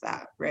tells us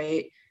that,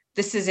 right?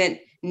 This isn't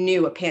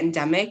new, a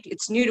pandemic.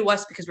 It's new to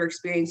us because we're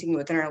experiencing it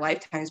within our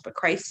lifetimes, but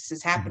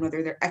crises happen,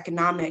 whether they're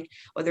economic,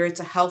 whether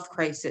it's a health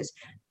crisis,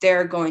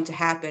 they're going to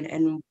happen.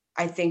 And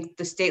I think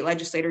the state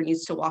legislator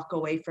needs to walk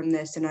away from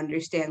this and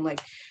understand,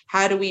 like,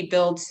 how do we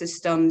build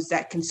systems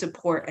that can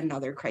support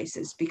another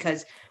crisis?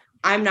 Because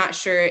I'm not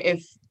sure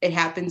if it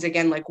happens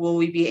again, like, will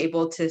we be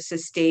able to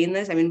sustain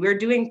this? I mean, we're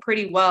doing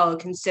pretty well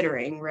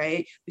considering,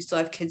 right? We still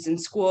have kids in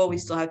school. We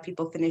still have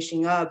people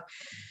finishing up.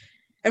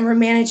 And we're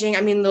managing,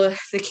 I mean, the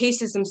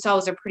cases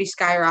themselves are pretty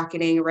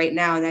skyrocketing right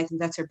now. And I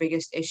think that's our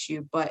biggest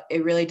issue, but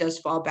it really does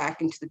fall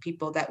back into the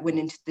people that went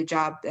into the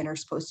job and are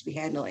supposed to be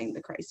handling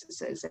the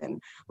crises.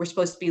 And we're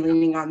supposed to be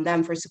leaning on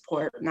them for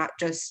support, not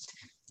just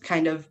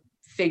kind of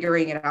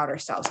figuring it out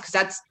ourselves.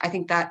 Because I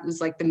think that is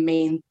like the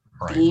main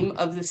theme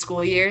of the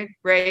school year,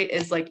 right?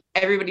 Is like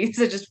everybody needs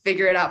to just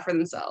figure it out for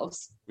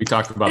themselves. We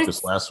talked about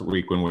this last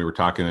week when we were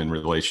talking in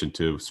relation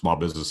to small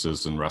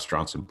businesses and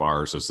restaurants and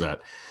bars, is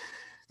that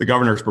the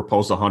governor's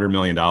proposed a $100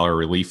 million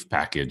relief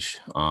package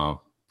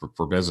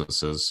for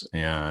businesses.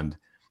 And,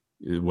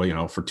 well, you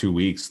know, for 2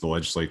 weeks, the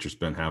legislature's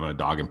been having a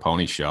dog and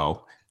pony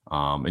show.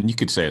 And you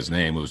could say his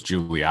name. It was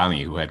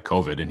Giuliani, who had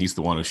COVID, and he's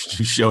the one who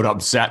showed up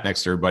and sat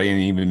next to everybody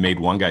and even made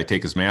one guy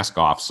take his mask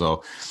off.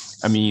 So,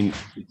 I mean,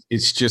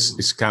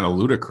 it's kind of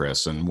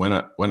ludicrous. And when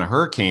a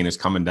hurricane is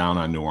coming down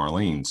on New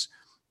Orleans,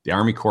 the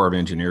Army Corps of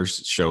Engineers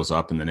shows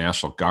up, and the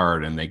National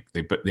Guard, and they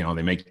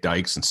make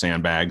dikes and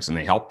sandbags and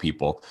they help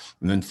people.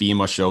 And then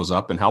FEMA shows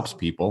up and helps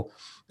people.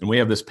 And we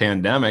have this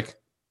pandemic,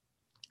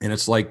 and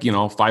it's like,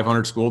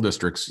 500 school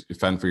districts,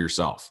 fend for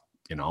yourself,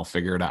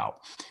 figure it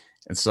out.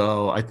 And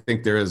so I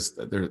think there's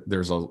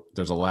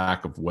a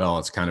lack of will.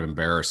 It's kind of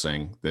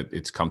embarrassing that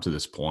it's come to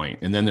this point.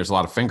 And then there's a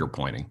lot of finger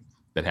pointing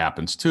that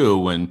happens too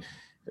when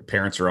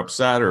parents are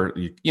upset, or,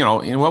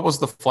 and what was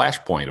the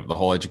flashpoint of the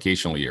whole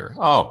educational year?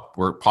 Oh,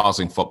 we're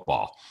pausing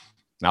football.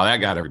 Now that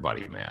got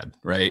everybody mad,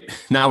 right?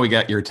 Now we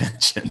got your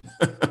attention.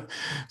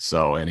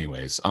 So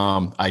anyways,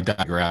 I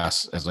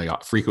digress, as I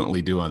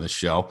frequently do on this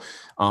show.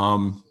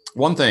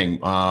 One thing,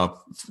 kind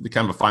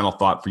of a final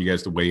thought for you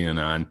guys to weigh in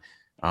on,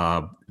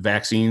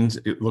 vaccines.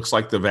 It looks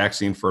like the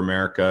Vaccine for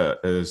America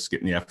is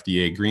getting the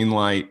FDA green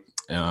light.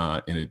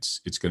 And it's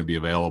going to be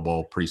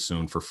available pretty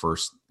soon for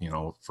first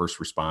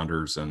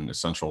responders and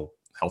essential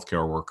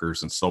healthcare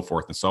workers and so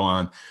forth and so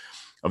on.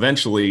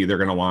 Eventually, they're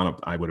going to want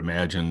to, I would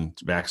imagine,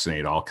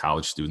 vaccinate all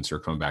college students who are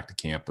coming back to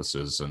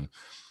campuses.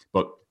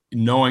 But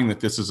knowing that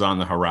this is on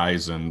the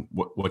horizon,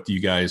 what do you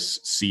guys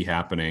see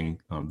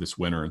happening this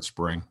winter and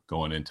spring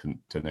going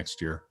into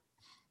next year?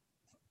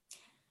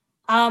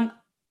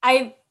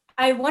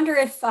 I wonder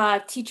if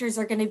teachers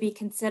are going to be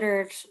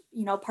considered,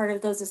 part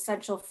of those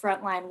essential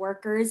frontline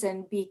workers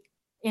and be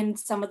in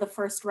some of the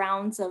first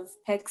rounds of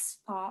picks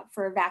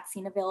for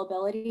vaccine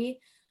availability.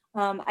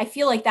 I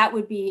feel like that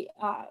would be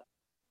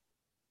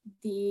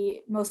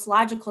the most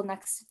logical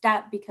next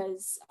step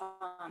because,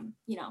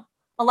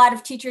 a lot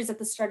of teachers at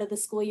the start of the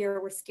school year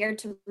were scared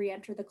to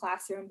re-enter the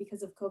classroom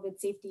because of COVID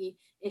safety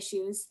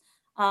issues.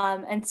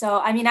 And so,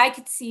 I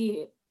could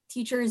see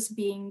teachers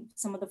being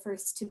some of the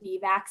first to be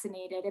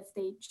vaccinated if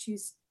they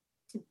choose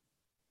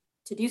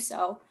to do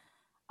so.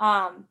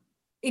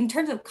 In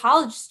terms of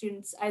college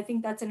students, I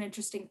think that's an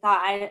interesting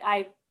thought.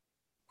 I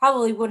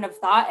probably wouldn't have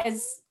thought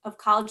of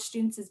college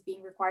students as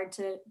being required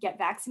to get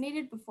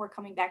vaccinated before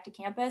coming back to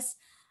campus.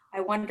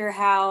 I wonder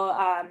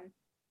how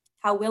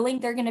willing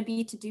they're going to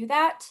be to do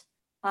that.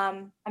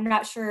 I'm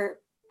not sure.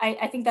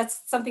 I think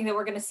that's something that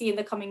we're going to see in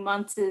the coming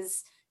months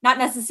is not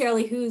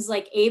necessarily who's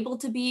like able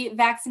to be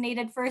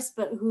vaccinated first,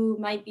 but who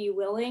might be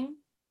willing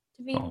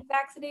to be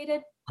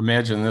vaccinated.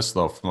 Imagine this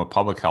though, from a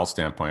public health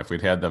standpoint, if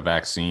we'd had the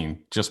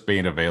vaccine just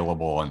being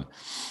available in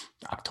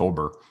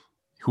October,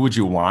 who would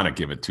you want to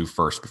give it to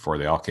first before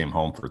they all came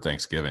home for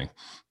Thanksgiving?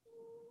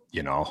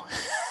 They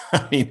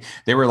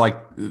were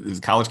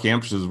like, college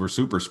campuses were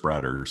super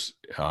spreaders.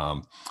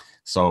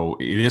 So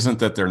it isn't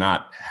that they're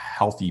not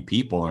healthy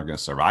people and are going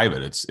to survive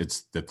it.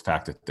 It's the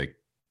fact that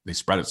they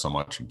spread it so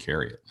much and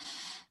carry it.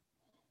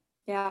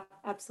 Yeah,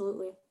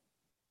 absolutely.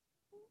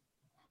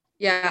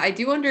 Yeah, I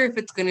do wonder if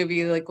it's going to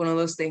be like one of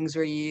those things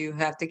where you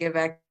have to get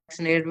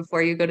vaccinated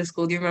before you go to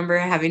school. Do you remember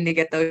having to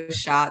get those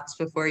shots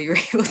before you were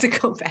able to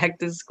go back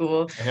to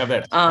school? I have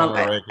that.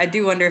 I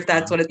do wonder if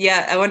that's what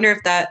I wonder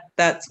if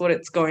that's what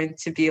it's going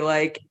to be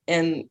like.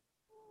 And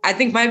I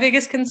think my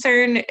biggest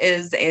concern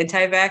is the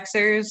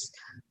anti-vaxxers.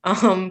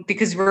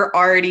 Because we're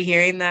already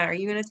hearing that, are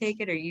you going to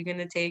take it? Are you going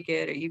to take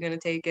it? Are you going to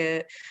take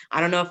it?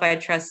 I don't know if I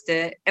trust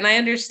it. And I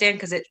understand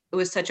because it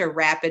was such a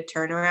rapid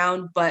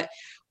turnaround, but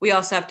we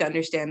also have to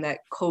understand that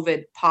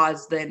COVID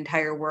paused the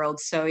entire world.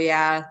 So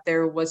yeah,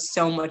 there was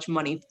so much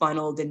money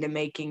funneled into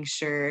making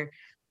sure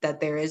that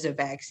there is a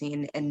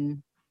vaccine.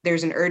 And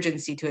there's an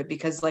urgency to it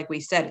because, like we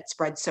said, it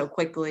spreads so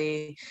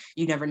quickly.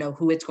 You never know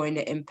who it's going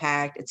to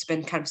impact. It's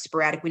been kind of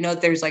sporadic. We know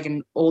that there's like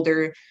an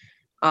older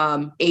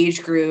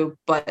age group,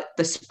 but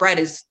the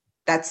spread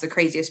that's the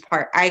craziest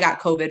part. I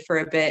got COVID for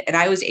a bit and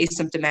I was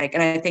asymptomatic.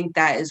 And I think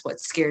that is what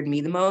scared me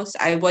the most.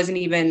 I wasn't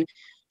even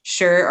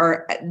sure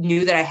or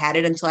knew that I had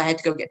it until I had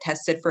to go get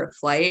tested for a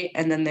flight.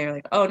 And then they're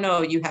like, oh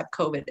no, you have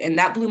COVID. And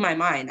that blew my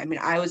mind. I mean,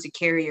 I was a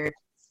carrier,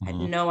 had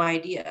no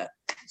idea.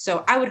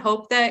 So I would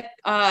hope that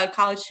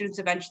college students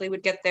eventually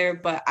would get there,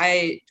 but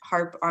I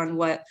harp on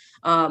what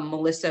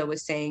Melissa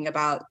was saying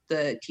about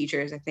the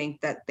teachers. I think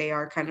that they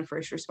are kind of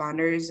first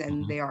responders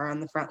and they are on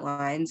the front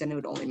lines, and it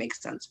would only make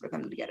sense for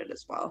them to get it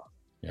as well.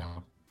 Yeah.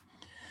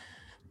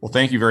 Well,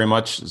 thank you very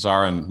much,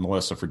 Zara and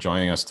Melissa, for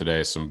joining us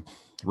today. Some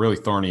really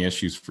thorny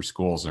issues for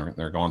schools, and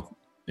they're going.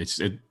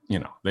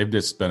 They've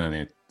just been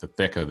in the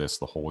thick of this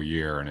the whole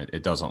year, and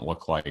it doesn't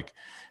look like.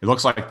 It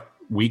looks like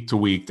week to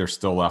week they're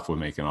still left with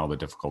making all the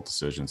difficult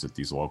decisions at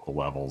these local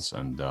levels.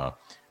 And I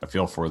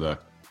feel for the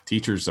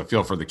teachers. I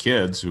feel for the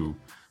kids who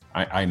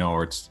I know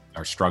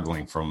are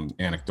struggling from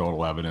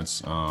anecdotal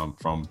evidence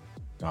from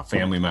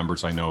family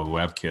members I know who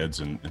have kids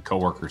and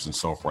coworkers and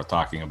so forth,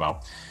 talking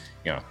about,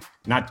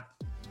 not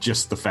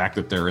just the fact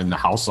that they're in the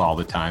house all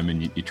the time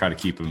and you try to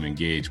keep them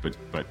engaged,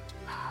 but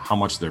how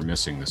much they're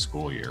missing the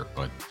school year.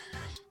 But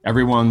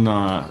everyone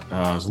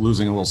is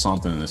losing a little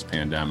something in this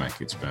pandemic.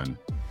 It's been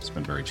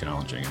very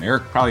challenging. And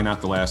Eric, probably not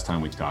the last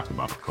time we talk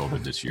about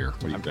COVID this year. What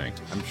do you think?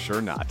 I'm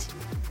sure not.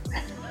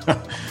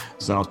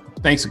 So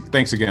thanks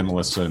again,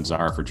 Melissa and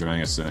Zara, for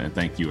joining us. And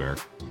thank you, Eric.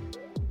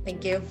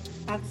 Thank you.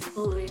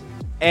 Absolutely.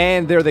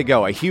 And there they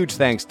go. A huge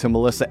thanks to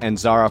Melissa and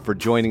Zara for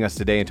joining us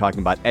today and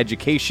talking about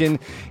education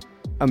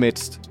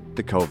amidst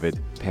the COVID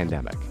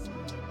pandemic.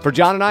 For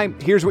John and I,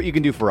 here's what you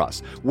can do for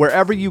us.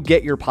 Wherever you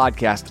get your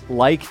podcast,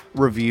 like,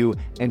 review,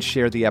 and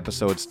share the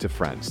episodes to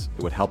friends.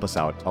 It would help us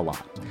out a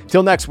lot.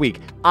 Till next week,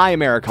 I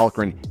am Eric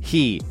Hulkran,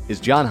 he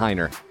is John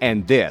Heiner,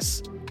 and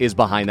this is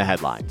Behind the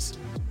Headlines.